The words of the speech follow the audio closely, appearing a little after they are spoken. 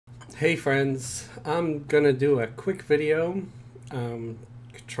Hey friends, I'm gonna do a quick video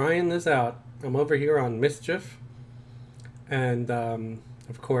trying this out. I'm over here on Mischief, and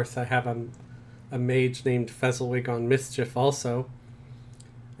of course I have a mage named Fezzelwig on Mischief also,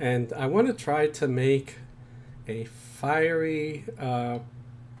 and I want to try to make a fiery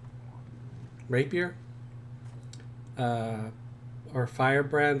rapier or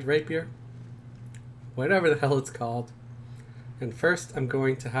Firebrand rapier, whatever the hell it's called. And first I'm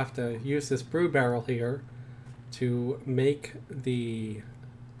going to have to use this brew barrel here to make the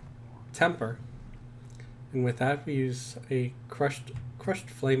temper. And with that we use a crushed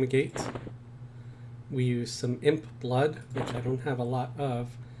flamigate. We use some imp blood, which I don't have a lot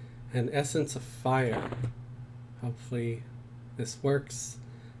of, and essence of fire. Hopefully this works.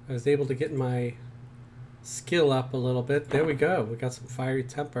 I was able to get my skill up a little bit. There we go. We got some fiery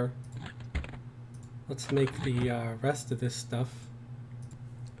temper. Let's make the rest of this stuff.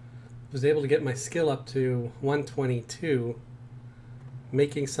 I was able to get my skill up to 122,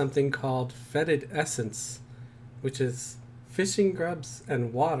 making something called fetid essence, which is fishing grubs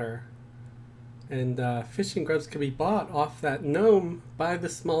and water. And fishing grubs can be bought off that gnome by the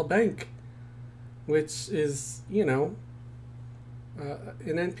small bank, which is, you know,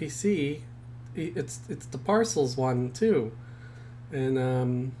 an NPC. It's the parcels one too,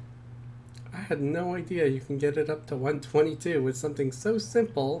 and I had no idea you can get it up to 122 with something so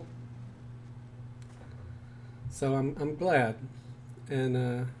simple. So I'm glad.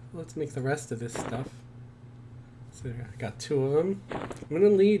 And let's make the rest of this stuff. So I got 2 of them. I'm going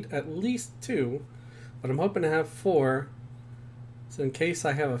to need at least 2, but I'm hoping to have 4. So in case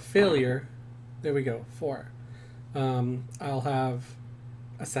I have a failure, there we go, 4. I'll have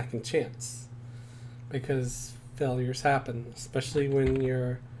a second chance, because failures happen, especially when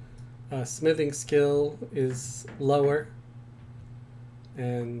your smithing skill is lower,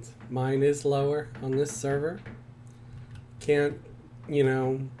 and mine is lower on this server. Can't, you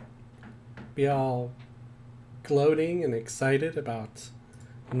know, be all gloating and excited about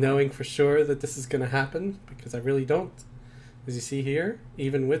knowing for sure that this is going to happen, because I really don't. As you see here,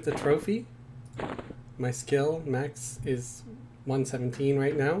 even with the trophy, my skill max is 117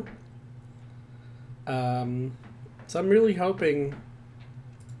 right now. So I'm really hoping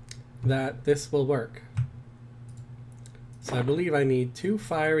that this will work. So I believe I need 2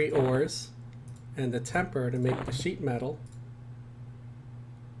 fiery ores and the temper to make the sheet metal.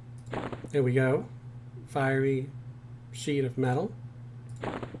 There we go. Fiery sheet of metal.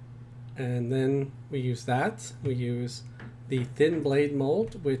 And then we use that. We use the thin blade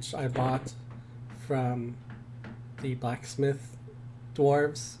mold, which I bought from the blacksmith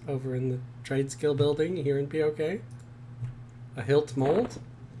dwarves over in the trade skill building here in POK. A hilt mold.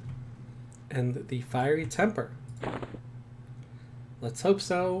 And the fiery temper. Let's hope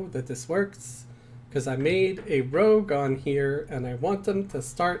so that this works, because I made a rogue on here and I want them to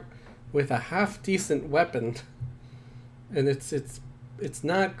start with a half decent weapon. And it's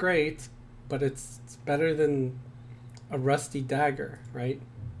not great, but it's better than a rusty dagger, right?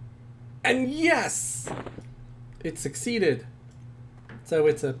 And yes! It succeeded. So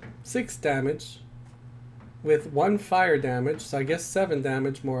it's a 6 damage with 1 fire damage, so I guess 7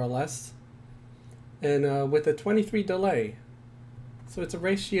 damage more or less. And with a 23 delay. So it's a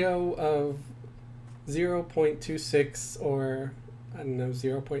ratio of 0.26 or, I don't know,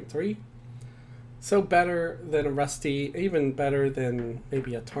 0.3. So better than a rusty, even better than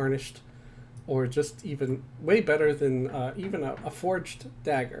maybe a tarnished, or just even way better than even a forged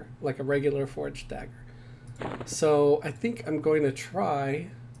dagger, like a regular forged dagger. So I think I'm going to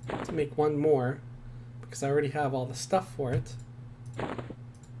try to make 1 more, because I already have all the stuff for it.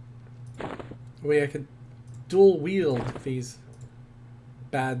 Way I could dual wield these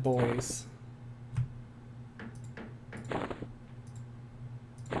bad boys.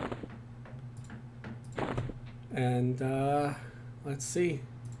 And let's see.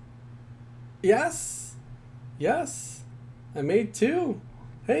 Yes! Yes! I made 2!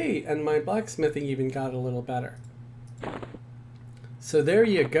 Hey, and my blacksmithing even got a little better. So there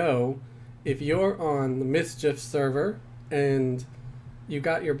you go. If you're on the Mischief server and you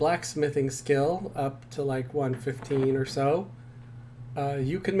got your blacksmithing skill up to like 115 or so,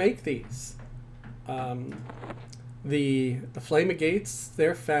 you can make these. The flamigates,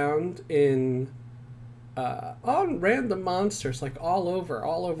 they're found in on random monsters, like all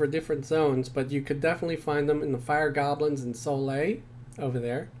over different zones, but you could definitely find them in the fire goblins and Soleil over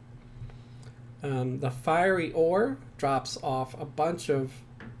there. The fiery ore drops off a bunch of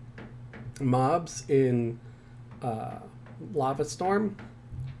mobs in Lavastorm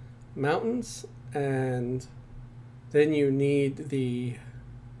mountains, and then you need the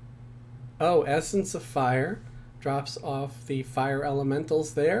Oh, Essence of Fire drops off the fire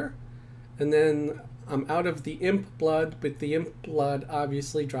elementals there. And then I'm out of the imp blood, but the imp blood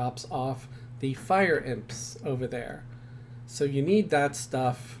obviously drops off the fire imps over there. So you need that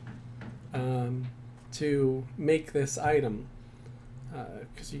stuff to make this item.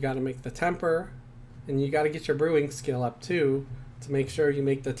 Because you got to make the temper, and you got to get your brewing skill up too to make sure you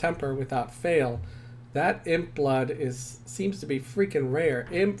make the temper without fail. That imp blood seems to be freaking rare.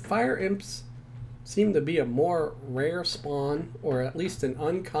 Fire imps seem to be a more rare spawn, or at least an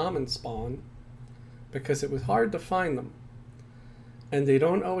uncommon spawn, because it was hard to find them. And they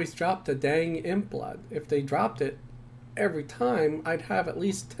don't always drop the dang imp blood. If they dropped it every time, I'd have at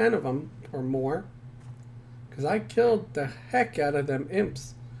least 10 of them or more, because I killed the heck out of them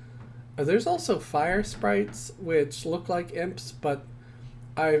imps. There's also fire sprites which look like imps, but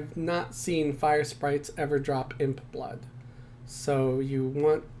I've not seen fire sprites ever drop imp blood. So you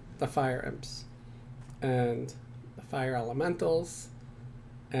want the fire imps and the fire elementals,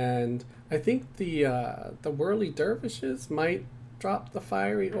 and I think the whirly dervishes might drop the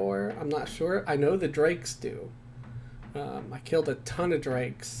fiery ore. I'm not sure. I know the drakes do. I killed a ton of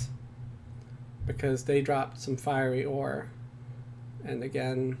drakes because they dropped some fiery ore. And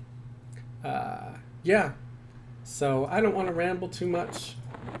again, yeah. So I don't want to ramble too much.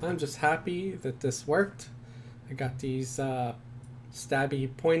 I'm just happy that this worked. I got these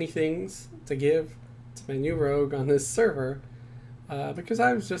stabby, pointy things to give to my new rogue on this server because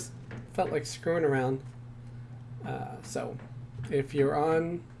I was just felt like screwing around. So if you're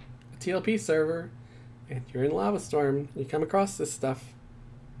on a TLP server and you're in Lavastorm, you come across this stuff,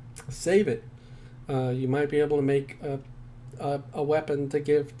 save it. You might be able to make a weapon to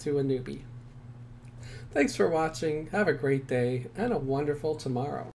give to a newbie. Thanks for watching. Have a great day and a wonderful tomorrow.